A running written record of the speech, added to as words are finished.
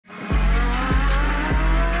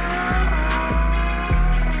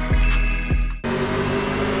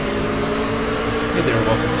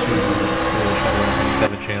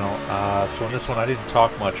So in this one, I didn't talk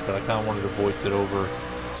much, but I kind of wanted to voice it over.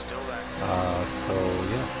 So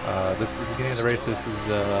yeah, this is the beginning of the race. This is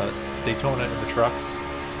Daytona in the trucks.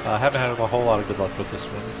 I haven't had a whole lot of good luck with this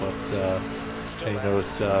one, but you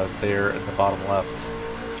notice there in the bottom left,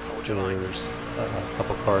 there's a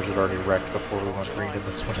couple cars that already wrecked before we went green in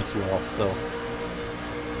this one as well. So.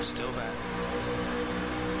 Still there.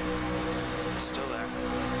 Still there.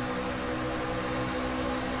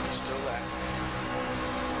 Still there.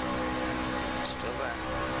 Still there.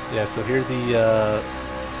 Yeah, so here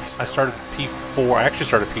I started P4. I actually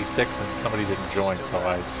started P6 and somebody didn't join, so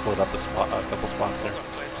I slid up a couple spots there.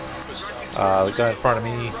 The guy in front of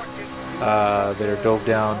me there dove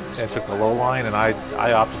down and took the low line, and I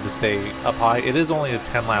opted to stay up high. It is only a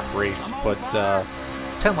 10-lap race, but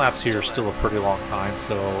 10 laps here is still a pretty long time,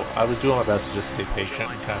 so I was doing my best to just stay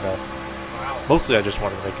patient and kind of... Mostly I just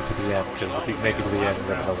wanted to make it to the end, because if you can make it to the end, you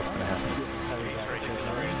never know what's going to happen.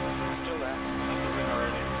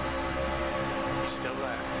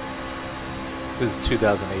 This is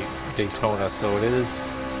 2008 Daytona, so it is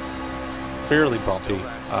fairly bumpy.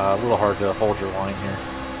 A little hard to hold your line here.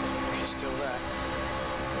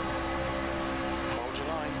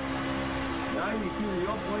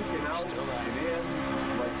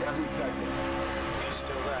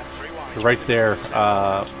 Right there,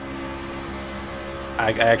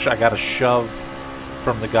 I got a shove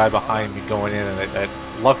from the guy behind me going in, and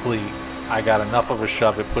luckily I got enough of a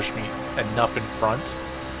shove, it pushed me enough in front,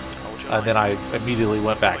 and then I immediately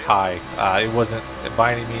went back high. It wasn't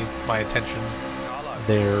by any means my intention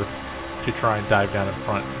there to try and dive down in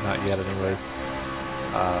front, not yet anyways.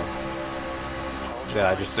 Yeah,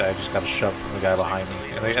 I just got a shove from the guy behind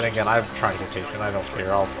me, and again, I'm trying to be patient. I don't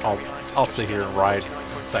care. I'll sit here and ride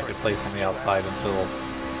in second place on the outside until,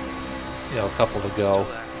 you know, a couple to go.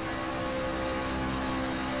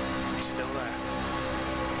 Still there.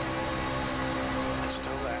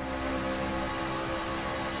 Still there.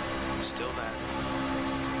 Still there.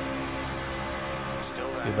 Still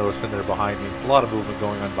there. You notice in there behind me, a lot of movement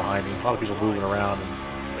going on behind me, a lot of people moving around,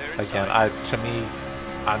 and again, to me,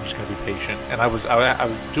 I'm just going to be patient, and I was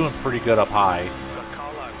doing pretty good up high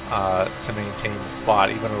to maintain the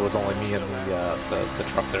spot, even though it was only me and the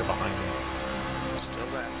truck there behind me. Still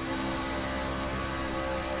there.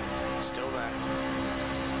 Still there.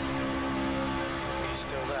 He's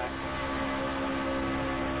still there.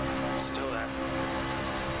 Still there.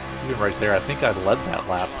 Even right there, I think I led that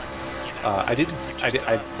lap.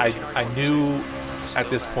 I knew at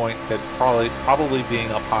this point that probably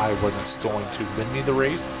being up high wasn't going to win me the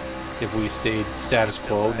race if we stayed status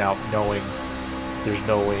quo. Now, knowing there's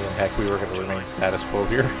no way in heck we were going to remain status quo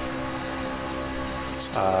here.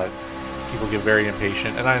 People get very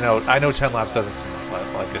impatient, and I know 10 laps doesn't seem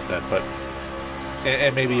like I said, but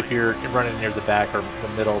and maybe if you're running near the back or the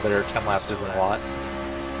middle there, 10 laps isn't a lot.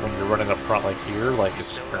 When you're running up front like here, like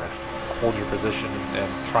it's just gonna hold your position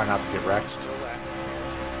and try not to get wrecked. Still there.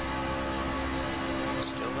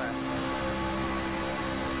 Still there.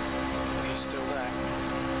 He's still there.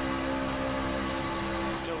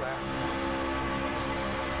 Still there.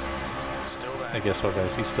 Still there. I guess what,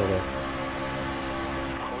 guys? He's still there.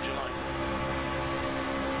 Hold your line.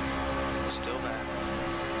 Still there.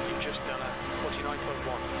 You've just done a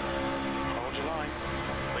 49.1. Hold your line.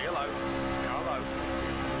 Be low. Go low.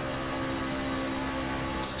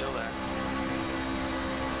 Still there.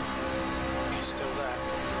 He's still there.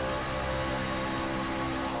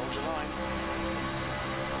 Hold your line.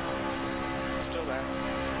 Still there.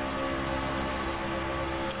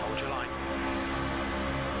 Hold your line.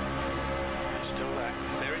 Still there.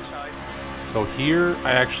 They're inside. So here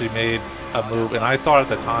I actually made a move, and I thought at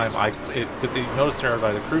the time, because you noticed there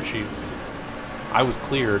by the crew chief, I was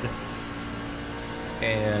cleared,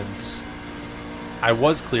 and I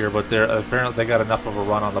was clear, but apparently they got enough of a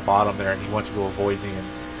run on the bottom there, and he went to go avoid me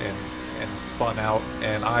and spun out,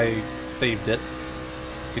 and I saved it.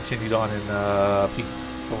 Continued on in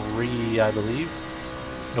P3, I believe.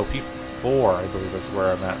 No, P4, I believe is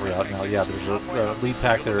where I'm at right now. Yeah, there's a lead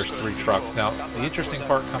pack. There's 3 trucks. Now, the interesting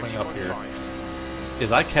part coming up here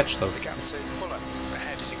is I catch those guys.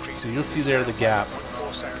 So you'll see there the gap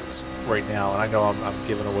right now, and I know I'm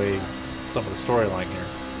giving away some of the storyline here.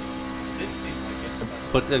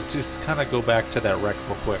 But just kind of go back to that wreck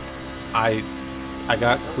real quick. I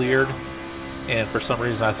got cleared, and for some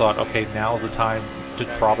reason I thought, okay, now's the time to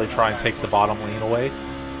probably try and take the bottom lane away.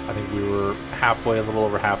 I think we were halfway, a little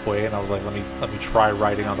over halfway, and I was like, let me try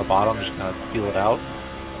riding on the bottom, just kind of feel it out.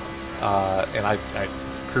 And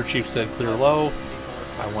crew chief said clear low.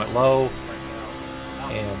 I went low,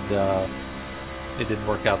 and it didn't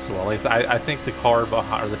work out so well. Like I think the car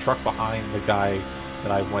behind, or the truck behind the guy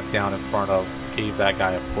that I went down in front of gave that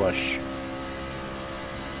guy a push,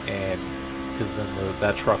 and because then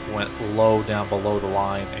that truck went low down below the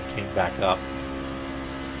line and came back up.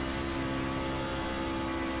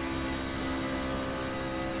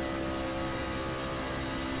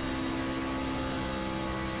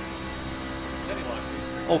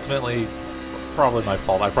 Ultimately, probably my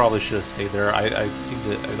fault. I probably should have stayed there. I seemed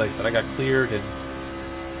to, like I said, I got cleared, and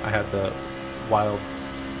I had the wild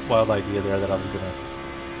idea there that I was gonna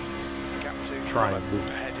try and move,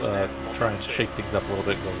 try and shake things up a little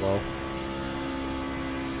bit and go low.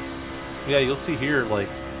 Yeah, you'll see here, like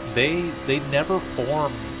they never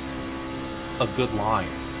form a good line.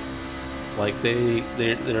 Like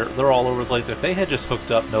they're all over the place. If they had just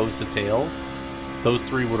hooked up nose to tail, those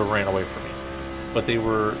three would have ran away from me. But they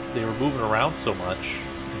were moving around so much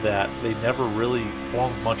that they never really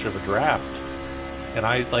formed much of a draft. And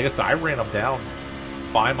like I said, I ran them down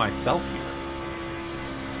by myself here.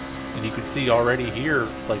 And you can see already here,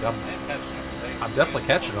 like I'm definitely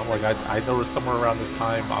catching them. Like I noticed somewhere around this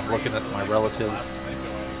time, I'm looking at my relative,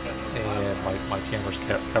 and my camera's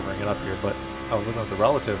kept covering it up here, but I was looking at the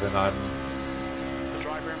relative, and I'm The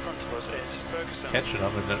driver in front of us is Ferguson. catching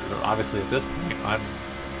them, and then obviously at this point, I'm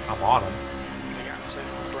on them. The gap to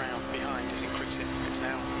Brown behind is increasing. It's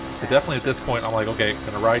now. But definitely at this point, I'm like, okay,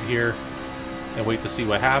 gonna ride here and wait to see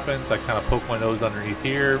what happens. I kind of poke my nose underneath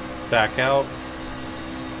here, back out,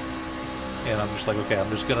 and I'm just like, okay, I'm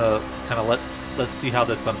just gonna kind of let's see how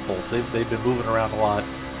this unfolds. They've been moving around a lot,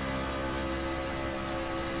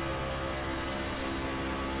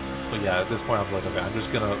 but yeah, at this point, I'm like, okay, I'm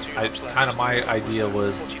just gonna. Kind of my idea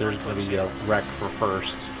was there's gonna be a wreck for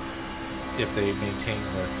first if they maintain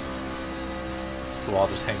this. So I'll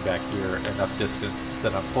just hang back here enough distance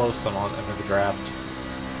that I'm close. I'm in the draft,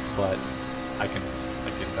 but I can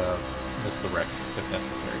miss the wreck if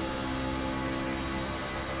necessary.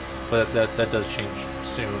 But that does change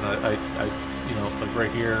soon. I you know, like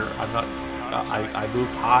right here, I'm not. I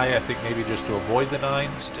moved high. I think maybe just to avoid the 9.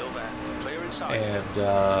 Still there. Clear inside. And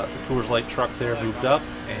the Coors Light truck there moved up,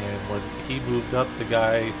 and when he moved up, the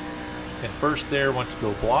guy in first there went to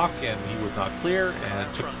go block, and he was not clear,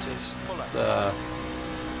 and took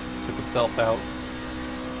himself out.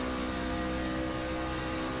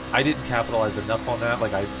 I didn't capitalize enough on that.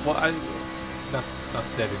 Like not to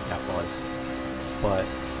say I didn't capitalize, but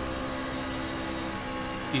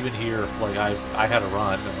even here, like I had a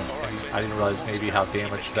run, and I didn't realize maybe how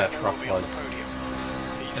damaged that truck was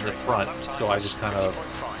in the front, so I just kind of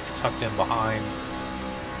tucked in behind,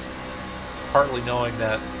 partly knowing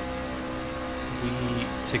that we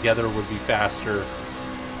together would be faster.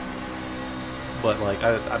 But like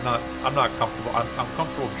I'm not comfortable. I'm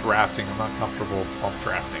comfortable drafting. I'm not comfortable pump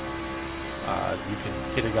drafting. You can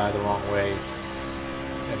hit a guy the wrong way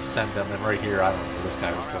and send them. And right here, I don't know where this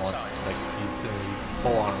guy was going. Like he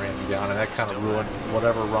full on ran me down, and that kind of ruined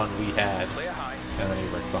whatever run we had. And then he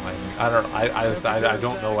wrecked behind me. I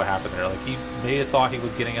don't know what happened there. Like he may have thought he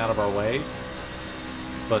was getting out of our way,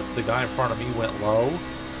 but the guy in front of me went low,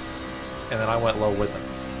 and then I went low with him.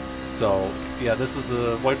 So yeah, this is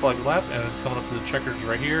the white flag lap, and coming up to the checkers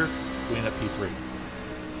right here, we end up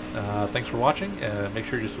P3. Thanks for watching. Make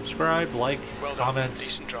sure you subscribe, like, comment,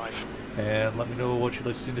 Decent drive. and let me know what you'd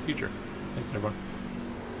like to see in the future. Thanks, everyone.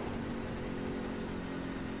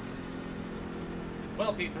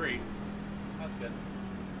 Well, P3. That's good.